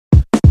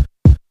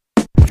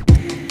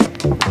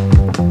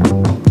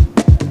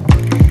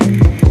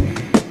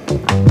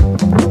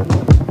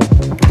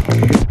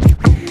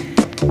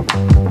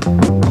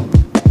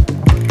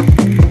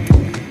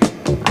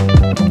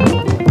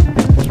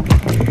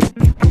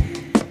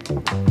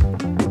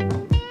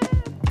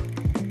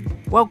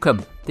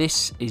Welcome.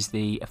 This is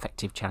the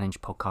Effective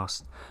Challenge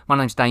podcast. My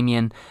name's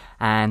Damien,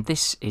 and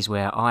this is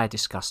where I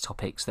discuss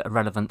topics that are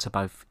relevant to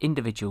both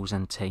individuals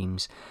and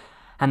teams.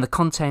 And the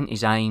content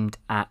is aimed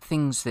at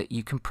things that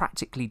you can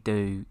practically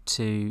do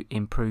to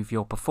improve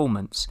your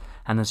performance,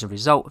 and as a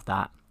result of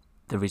that,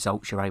 the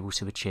results you're able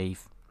to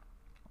achieve.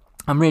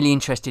 I'm really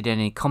interested in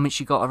any comments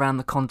you got around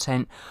the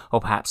content,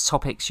 or perhaps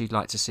topics you'd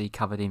like to see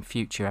covered in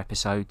future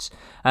episodes.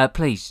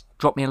 Please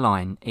drop me a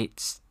line.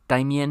 It's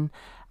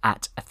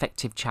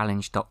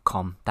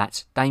Damien@effectivechallenge.com.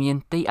 That's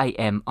Damien,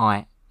 Damian,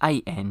 at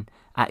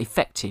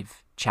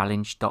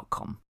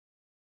effectivechallenge.com.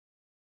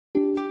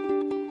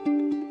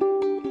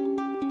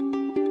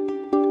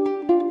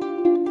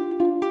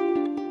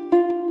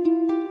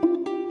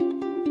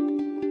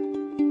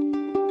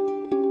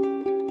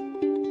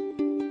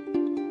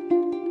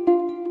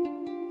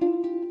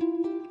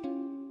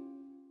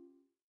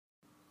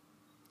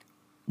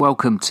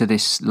 Welcome to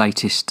this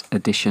latest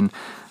edition.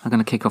 I'm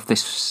going to kick off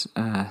this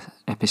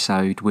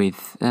episode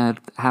with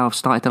how I've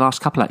started the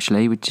last couple,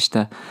 actually, with just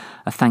a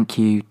thank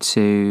you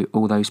to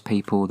all those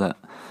people that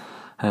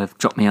have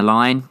dropped me a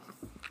line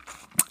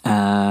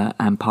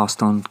and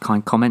passed on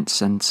kind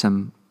comments and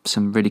some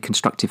really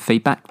constructive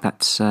feedback.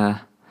 That's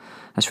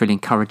really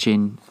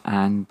encouraging,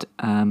 and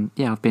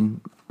I've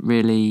been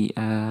really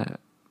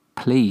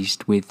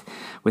pleased with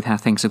how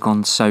things have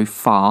gone so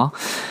far.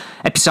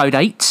 Episode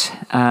 8.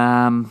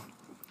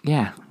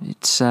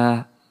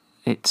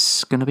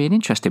 It's going to be an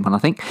interesting one, I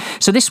think.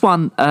 So this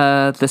one,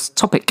 this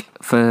topic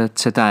for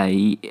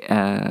today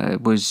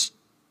was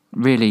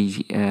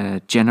really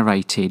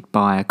generated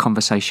by a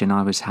conversation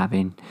I was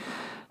having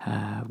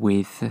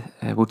with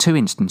two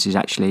instances,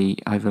 actually,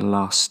 over the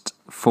last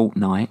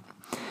fortnight.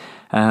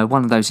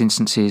 One of those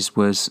instances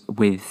was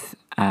with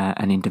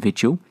an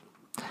individual,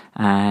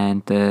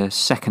 and the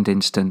second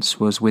instance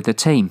was with a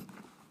team.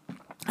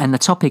 And the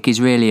topic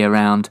is really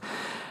around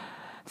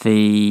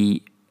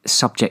the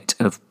subject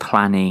of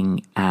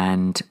planning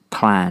and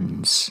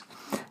plans,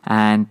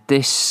 and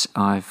this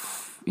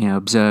I've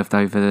observed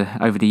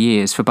over the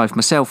years for both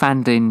myself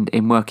and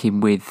in working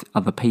with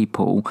other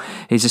people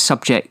is a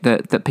subject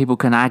that people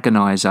can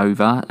agonise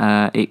over.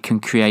 It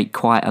can create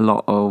quite a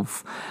lot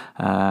of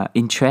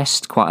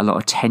interest, quite a lot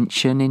of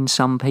tension in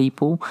some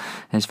people.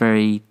 There's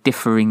very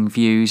differing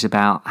views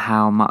about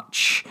how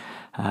much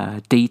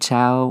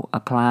detail a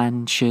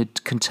plan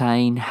should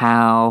contain,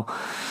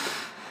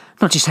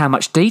 not just how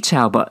much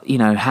detail, but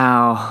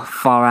how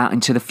far out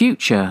into the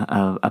future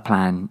a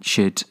plan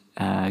should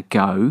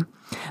go.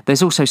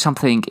 There's also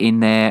something in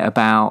there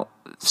about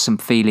some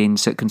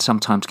feelings that can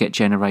sometimes get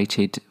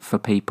generated for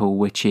people,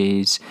 which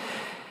is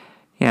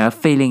a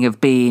feeling of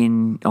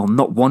being or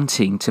not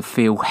wanting to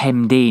feel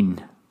hemmed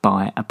in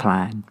by a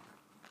plan,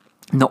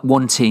 not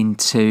wanting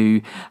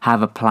to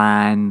have a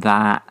plan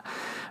that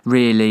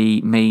really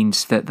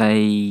means that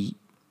they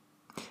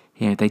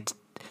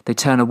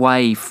turn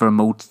away from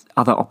all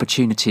other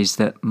opportunities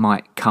that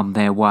might come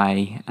their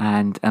way,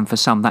 and for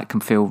some that can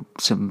feel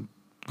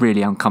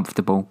really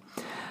uncomfortable.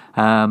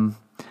 For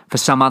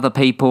some other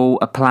people,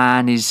 a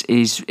plan is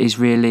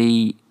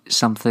really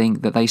something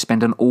that they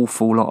spend an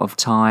awful lot of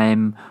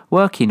time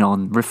working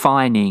on,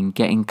 refining,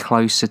 getting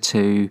closer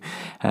to,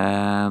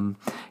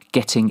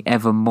 getting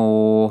ever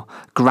more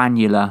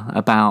granular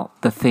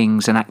about the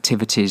things and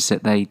activities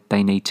that they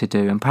need to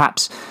do, and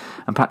perhaps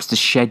the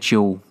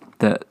schedule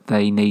that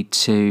they need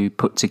to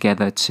put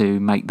together to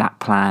make that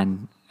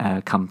plan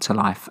come to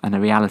life and a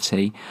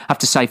reality. I have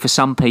to say, for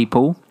some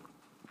people,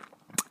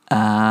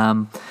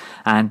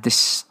 and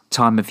this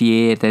time of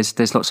year,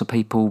 there's lots of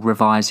people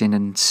revising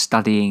and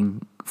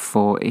studying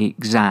for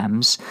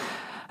exams.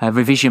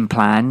 Revision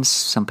plans,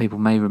 some people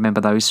may remember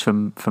those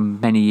from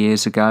many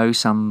years ago.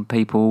 Some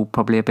people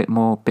probably a bit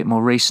more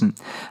recent.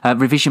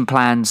 Revision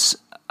plans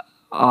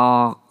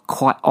are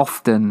quite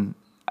often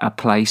a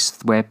place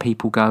where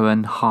people go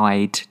and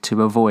hide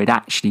to avoid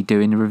actually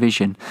doing the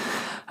revision.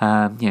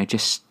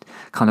 Just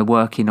kind of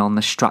working on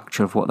the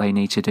structure of what they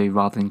need to do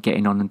rather than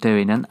getting on and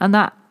doing. And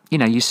that,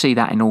 you see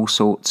that in all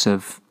sorts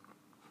of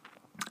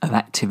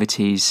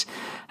activities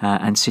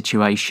and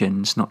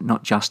situations,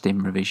 not just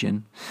in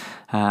revision.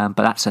 But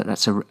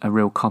that's a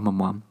real common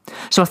one.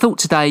 So I thought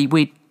today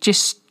we'd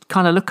just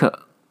kind of look at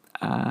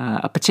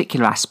a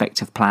particular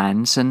aspect of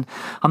plans, and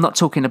I'm not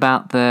talking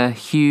about the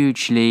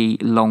hugely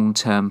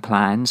long-term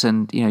plans,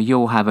 and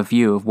you'll have a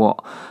view of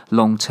what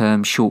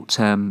long-term,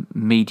 short-term,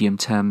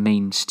 medium-term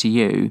means to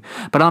you,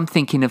 but I'm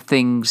thinking of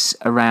things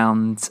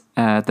around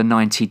the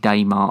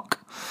 90-day mark.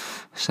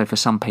 So for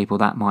some people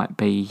that might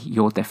be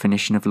your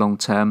definition of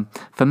long-term.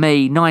 For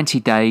me, 90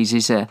 days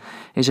is a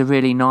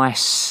really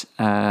nice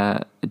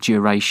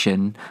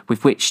duration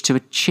with which to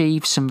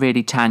achieve some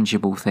really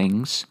tangible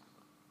things.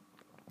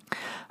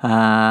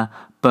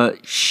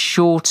 But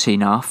short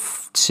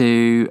enough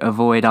to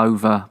avoid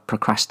over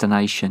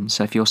procrastination.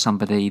 So if you're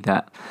somebody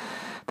that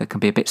can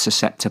be a bit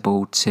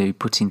susceptible to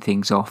putting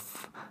things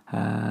off,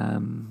 a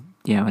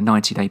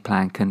 90-day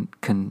plan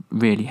can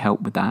really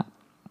help with that.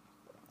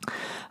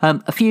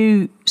 A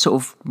few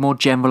sort of more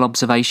general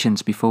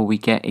observations before we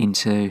get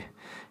into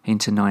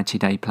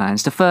 90-day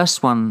plans. The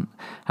first one,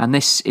 and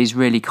this is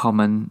really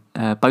common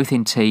both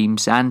in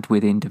teams and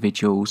with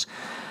individuals,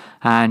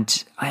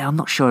 and I'm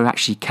not sure who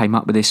actually came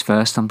up with this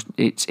first.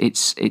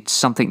 It's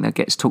something that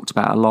gets talked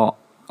about a lot.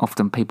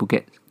 Often people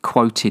get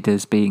quoted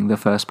as being the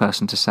first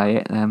person to say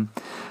it.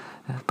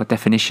 By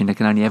definition, there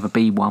can only ever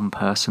be one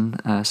person,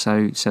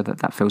 so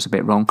that feels a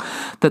bit wrong.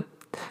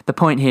 The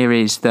point here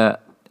is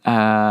that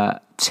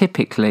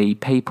typically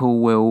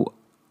people will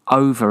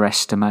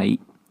overestimate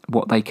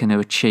what they can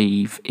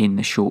achieve in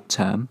the short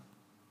term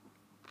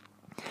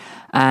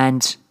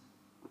and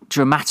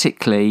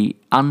dramatically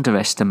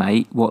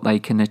underestimate what they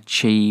can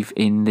achieve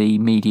in the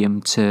medium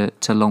to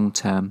long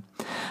term.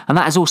 And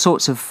that has all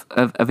sorts of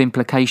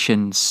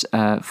implications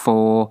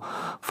for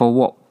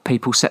what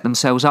people set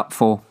themselves up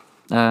for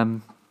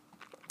in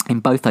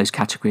both those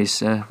categories,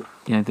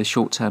 the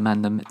short term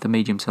and the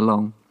medium to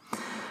long.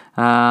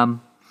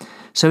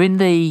 So in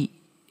the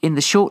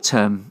short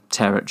term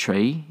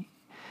territory,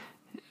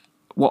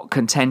 what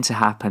can tend to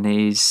happen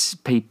is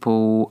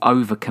people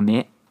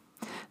overcommit.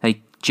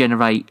 They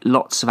generate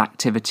lots of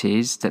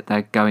activities that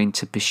they're going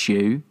to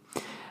pursue,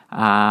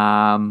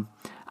 and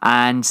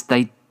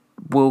they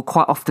will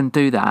quite often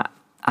do that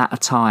at a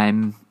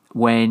time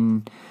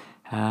when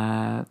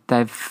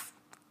they've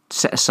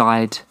set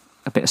aside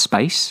a bit of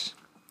space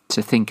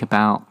to think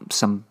about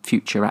some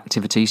future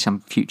activity, some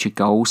future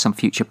goal, some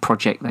future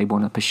project they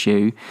want to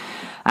pursue.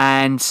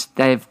 And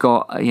they've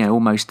got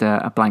almost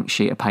a blank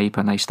sheet of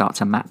paper, and they start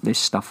to map this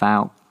stuff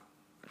out,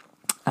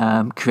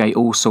 create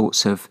all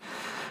sorts of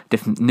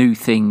different new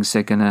things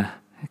they're going to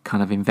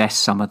kind of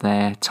invest some of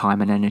their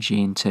time and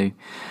energy into.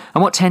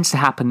 And what tends to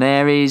happen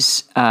there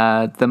is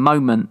the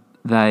moment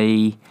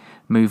they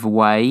move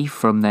away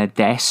from their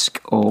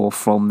desk or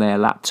from their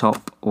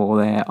laptop or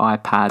their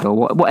iPad or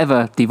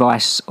whatever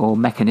device or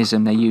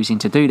mechanism they're using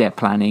to do their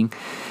planning,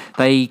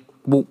 they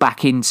walk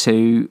back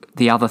into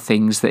the other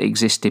things that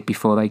existed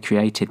before they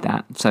created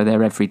that. So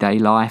their everyday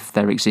life,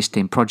 their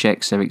existing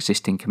projects, their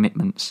existing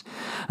commitments.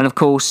 And of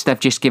course, they've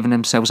just given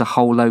themselves a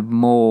whole load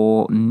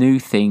more new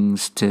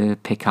things to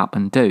pick up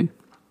and do.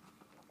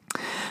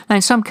 Now,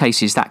 in some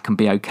cases, that can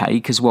be okay,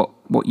 because what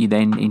you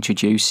then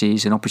introduce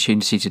is an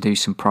opportunity to do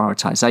some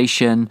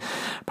prioritization,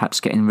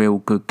 perhaps getting real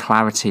good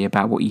clarity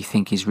about what you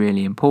think is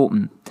really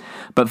important.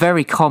 But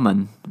very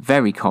common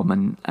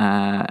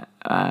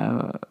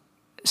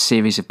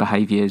series of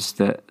behaviours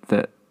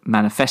that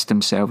manifest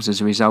themselves as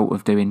a result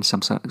of doing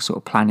some sort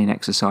of planning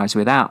exercise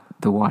without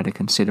the wider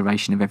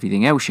consideration of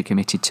everything else you're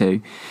committed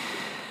to,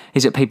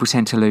 is that people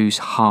tend to lose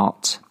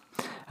heart.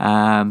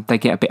 They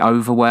get a bit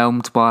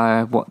overwhelmed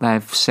by what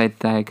they've said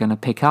they're going to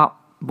pick up,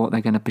 what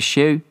they're going to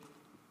pursue.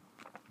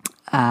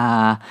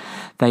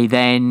 They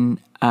then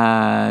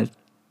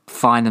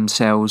find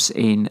themselves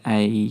in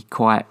a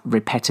quite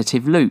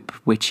repetitive loop,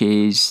 which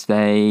is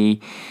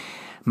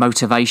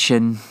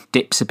motivation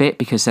dips a bit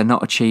because they're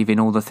not achieving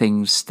all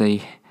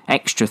the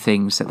extra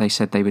things that they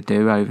said they would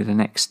do over the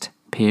next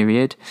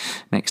period,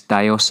 next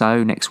day or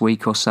so, next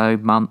week or so,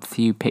 month.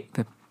 You pick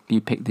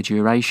the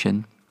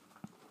duration.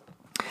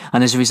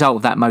 And as a result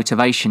of that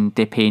motivation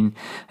dipping,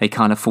 they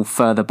kind of fall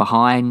further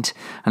behind.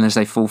 And as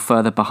they fall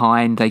further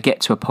behind, they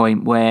get to a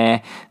point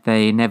where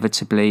they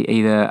inevitably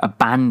either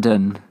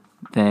abandon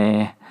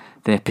their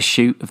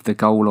pursuit of the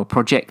goal or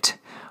project,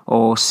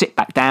 or sit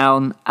back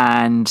down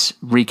and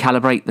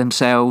recalibrate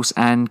themselves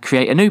and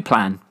create a new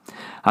plan,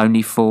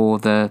 only for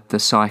the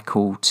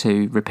cycle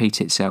to repeat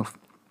itself.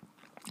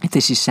 If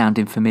this is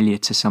sounding familiar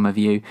to some of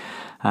you,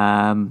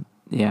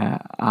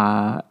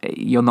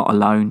 you're not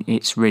alone.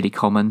 It's really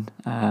common.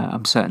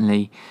 I'm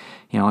certainly,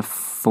 I've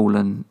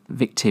fallen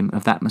victim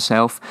of that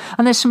myself.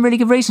 And there's some really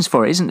good reasons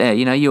for it, isn't there?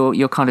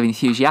 You're kind of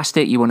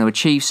enthusiastic. You want to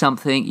achieve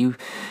something. You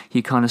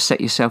kind of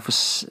set yourself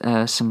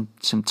some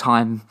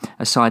time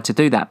aside to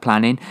do that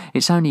planning.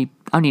 It's only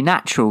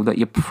natural that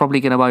you're probably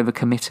going to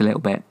overcommit a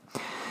little bit.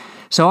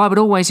 So I would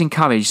always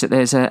encourage that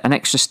there's an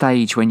extra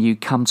stage when you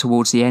come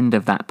towards the end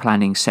of that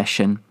planning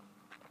session,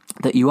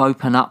 that you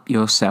open up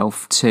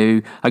yourself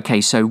to, okay,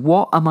 so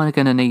what am I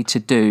going to need to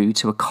do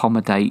to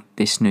accommodate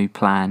this new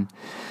plan?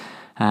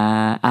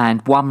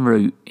 And one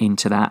route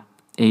into that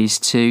is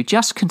to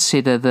just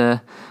consider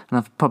and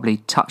I've probably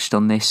touched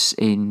on this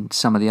in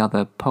some of the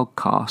other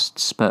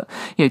podcasts, but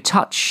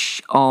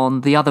touch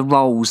on the other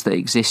roles that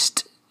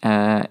exist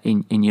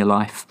in your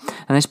life.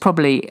 And there's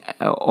probably,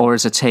 or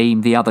as a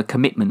team, the other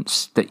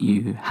commitments that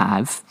you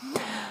have.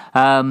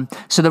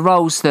 So the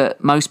roles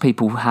that most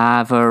people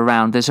have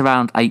there's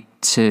around 8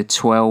 to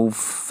 12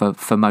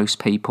 for most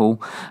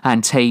people,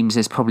 and teams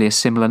there's probably a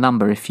similar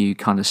number if you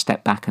kind of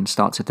step back and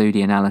start to do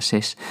the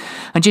analysis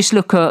and just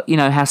look at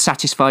how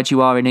satisfied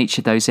you are in each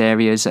of those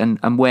areas,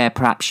 and where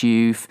perhaps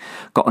you've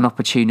got an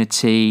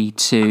opportunity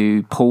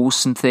to pause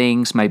some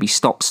things, maybe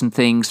stop some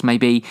things,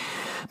 maybe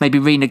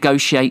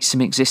renegotiate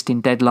some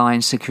existing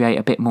deadlines to create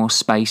a bit more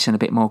space and a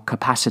bit more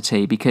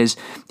capacity, because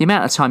the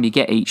amount of time you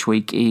get each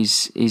week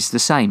is the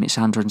same. It's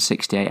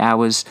 168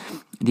 hours.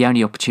 The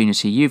only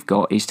opportunity you've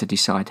got is to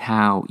decide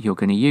how you're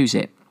going to use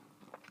it.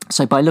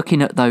 So by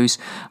looking at those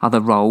other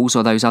roles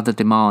or those other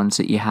demands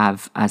that you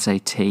have as a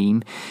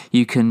team,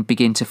 you can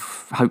begin to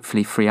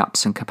hopefully free up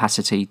some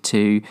capacity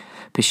to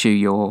pursue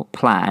your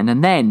plan.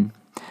 And then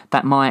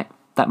that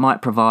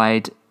might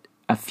provide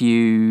a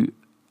few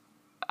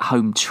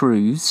home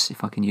truths,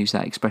 if I can use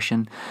that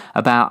expression,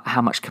 about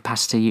how much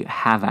capacity you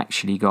have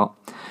actually got.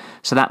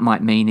 So that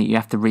might mean that you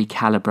have to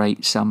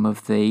recalibrate some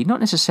of the, not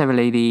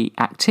necessarily the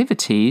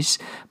activities,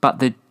 but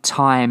the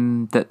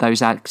time that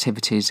those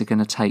activities are going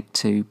to take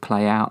to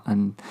play out,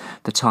 and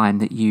the time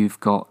that you've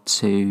got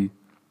to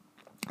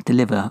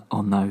deliver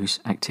on those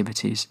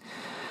activities.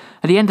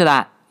 At the end of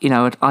that,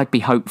 I'd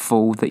be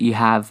hopeful that you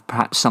have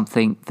perhaps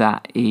something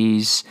that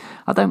is,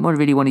 I don't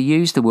really want to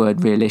use the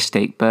word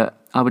realistic, but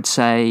I would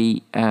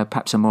say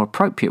perhaps a more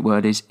appropriate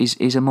word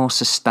is a more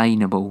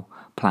sustainable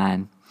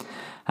plan.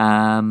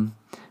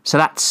 So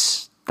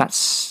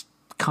that's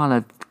kind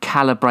of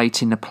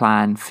calibrating the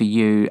plan for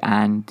you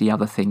and the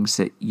other things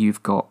that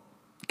you've got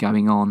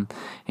going on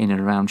in and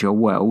around your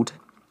world.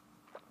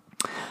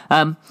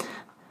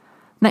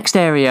 Next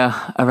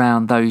area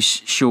around those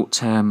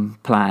short-term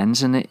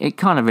plans, and it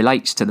kind of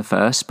relates to the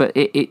first, but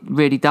it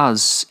really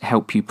does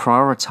help you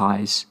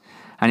prioritise,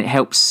 and it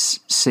helps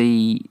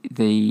see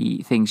the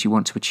things you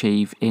want to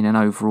achieve in an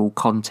overall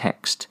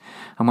context.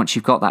 And once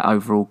you've got that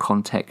overall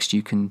context,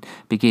 you can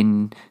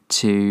begin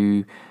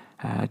to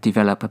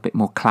develop a bit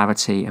more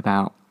clarity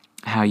about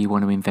how you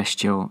want to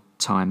invest your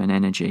time and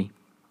energy.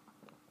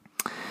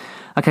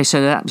 Okay,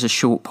 so that was a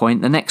short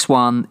point. The next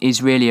one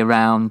is really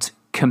around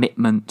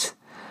commitment.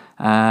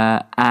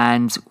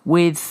 And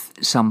with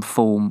some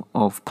form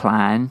of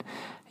plan,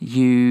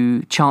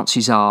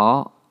 chances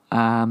are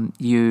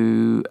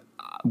you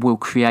will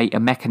create a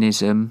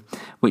mechanism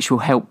which will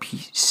help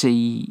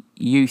see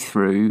you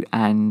through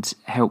and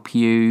help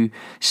you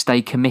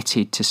stay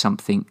committed to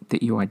something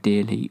that you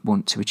ideally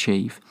want to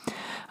achieve.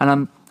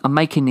 And I'm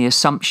making the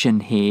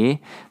assumption here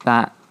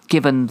that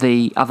given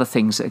the other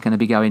things that are going to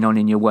be going on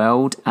in your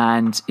world,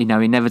 and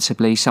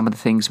inevitably some of the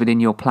things within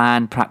your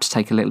plan perhaps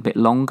take a little bit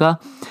longer,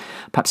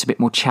 perhaps a bit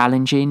more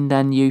challenging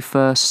than you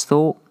first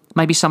thought.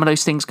 Maybe some of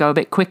those things go a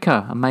bit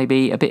quicker and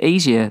maybe a bit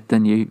easier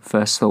than you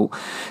first thought.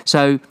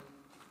 So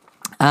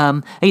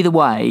either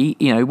way,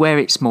 where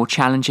it's more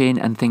challenging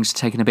and things are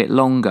taking a bit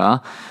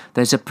longer,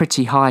 there's a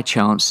pretty high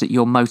chance that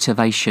your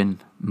motivation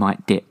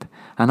might dip.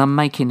 And I'm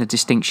making a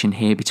distinction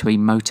here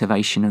between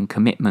motivation and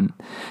commitment.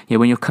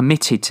 When you're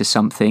committed to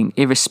something,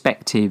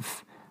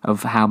 irrespective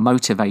of how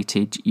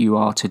motivated you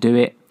are to do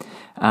it,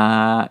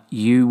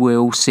 you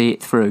will see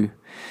it through.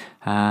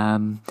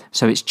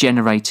 So it's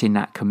generating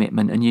that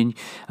commitment,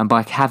 and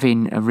by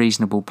having a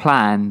reasonable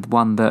plan,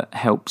 one that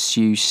helps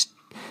you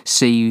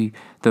see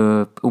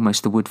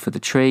almost the wood for the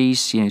trees,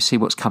 see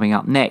what's coming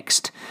up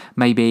next.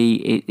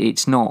 Maybe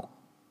it's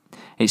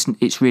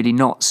really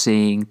not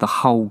seeing the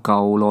whole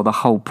goal or the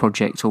whole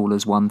project all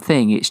as one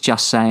thing. It's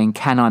just saying,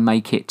 can I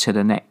make it to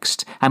the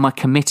next? Am I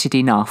committed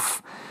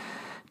enough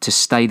to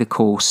stay the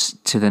course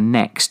to the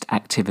next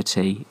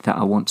activity that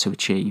I want to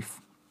achieve?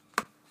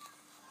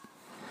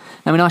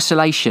 Now, in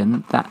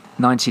isolation, that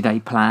 90-day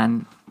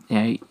plan,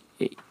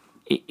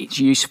 it's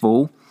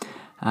useful,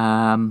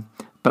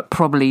 but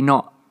probably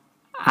not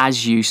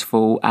as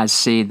useful as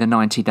seeing the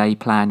 90-day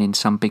plan in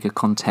some bigger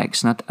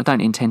context. And I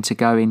don't intend to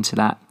go into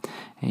that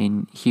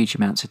in huge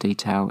amounts of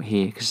detail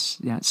here, because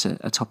that's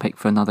a topic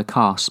for another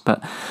cast.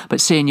 But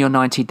seeing your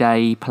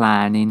 90-day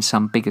plan in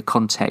some bigger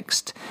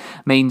context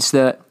means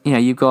that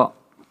you've got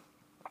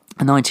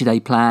a 90-day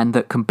plan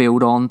that can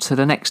build on to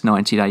the next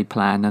 90-day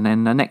plan, and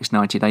then the next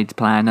 90-day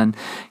plan, and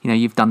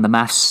you've done the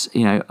maths.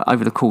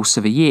 Over the course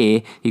of a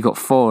year, you've got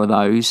 4 of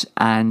those,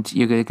 and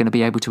you're going to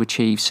be able to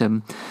achieve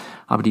some,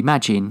 I would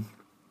imagine,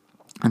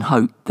 and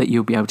hope that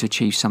you'll be able to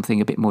achieve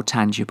something a bit more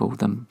tangible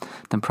than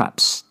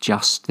perhaps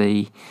just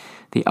the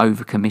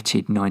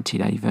overcommitted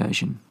 90-day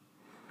version.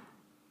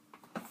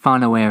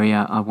 Final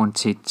area I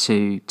wanted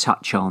to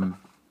touch on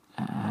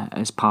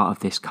as part of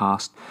this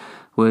cast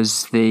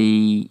was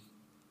the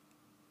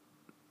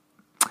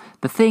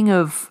thing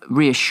of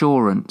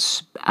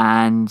reassurance,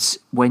 and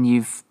when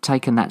you've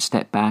taken that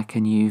step back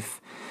and you've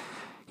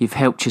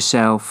helped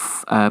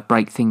yourself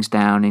break things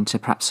down into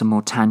perhaps some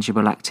more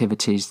tangible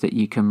activities that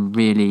you can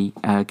really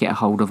get a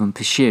hold of and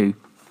pursue,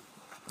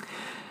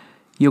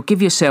 you'll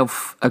give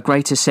yourself a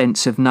greater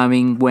sense of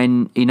knowing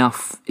when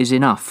enough is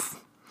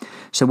enough.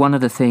 So one of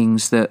the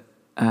things that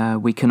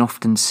we can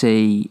often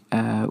see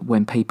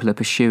when people are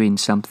pursuing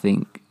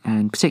something,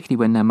 and particularly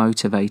when they're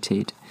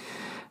motivated,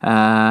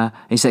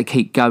 is they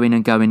keep going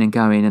and going and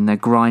going, and they're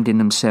grinding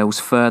themselves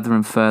further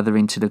and further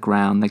into the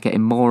ground. They're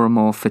getting more and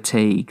more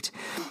fatigued,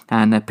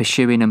 and they're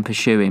pursuing and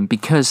pursuing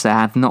because they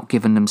have not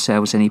given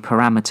themselves any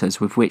parameters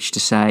with which to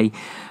say,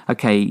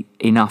 okay,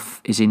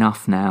 enough is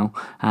enough now,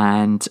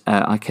 and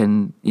I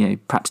can,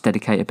 perhaps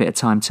dedicate a bit of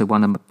time to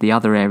one of the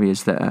other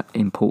areas that are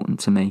important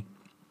to me.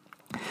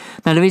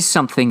 Now, there is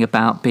something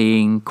about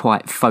being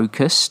quite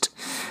focused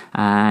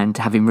and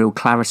having real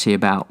clarity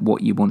about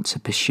what you want to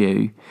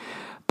pursue.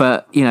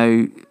 But,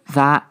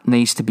 that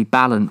needs to be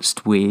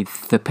balanced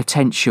with the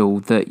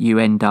potential that you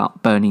end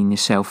up burning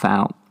yourself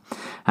out.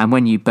 And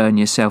when you burn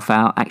yourself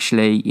out,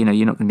 actually,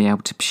 you're not going to be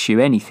able to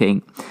pursue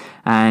anything.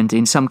 And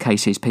in some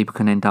cases, people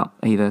can end up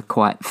either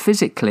quite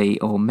physically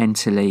or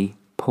mentally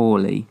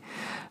poorly.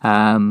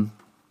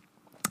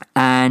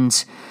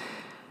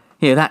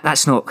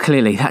 That's not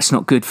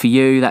good for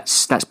you.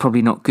 That's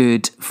probably not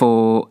good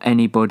for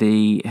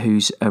anybody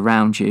who's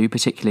around you,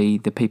 particularly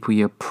the people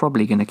you're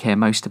probably going to care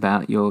most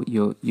about,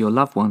 your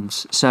loved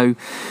ones. So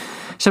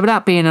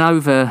without being an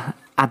over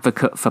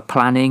advocate for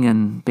planning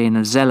and being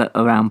a zealot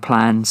around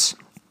plans,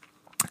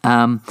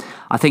 I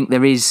think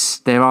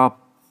there are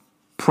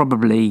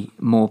probably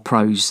more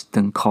pros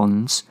than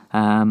cons.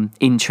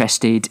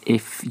 Interested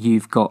if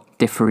you've got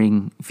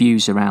differing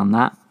views around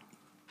that.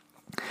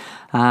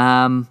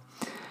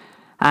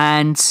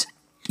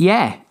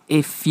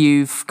 If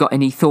you've got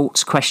any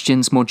thoughts,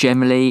 questions more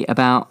generally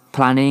about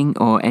planning,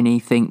 or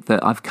anything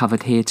that I've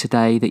covered here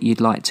today that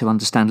you'd like to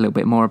understand a little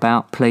bit more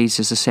about, please,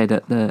 as I said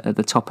at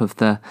the top of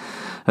the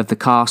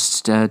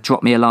cast,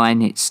 drop me a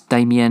line. It's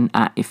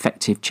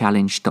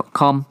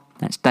Damien@effectivechallenge.com.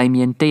 That's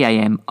Damien,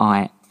 DAMIAN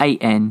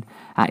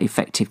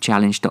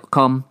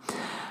 @effectivechallenge.com.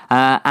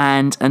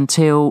 And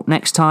until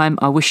next time,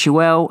 I wish you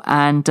well,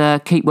 and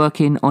keep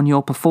working on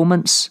your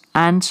performance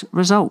and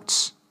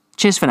results.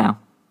 Cheers for now.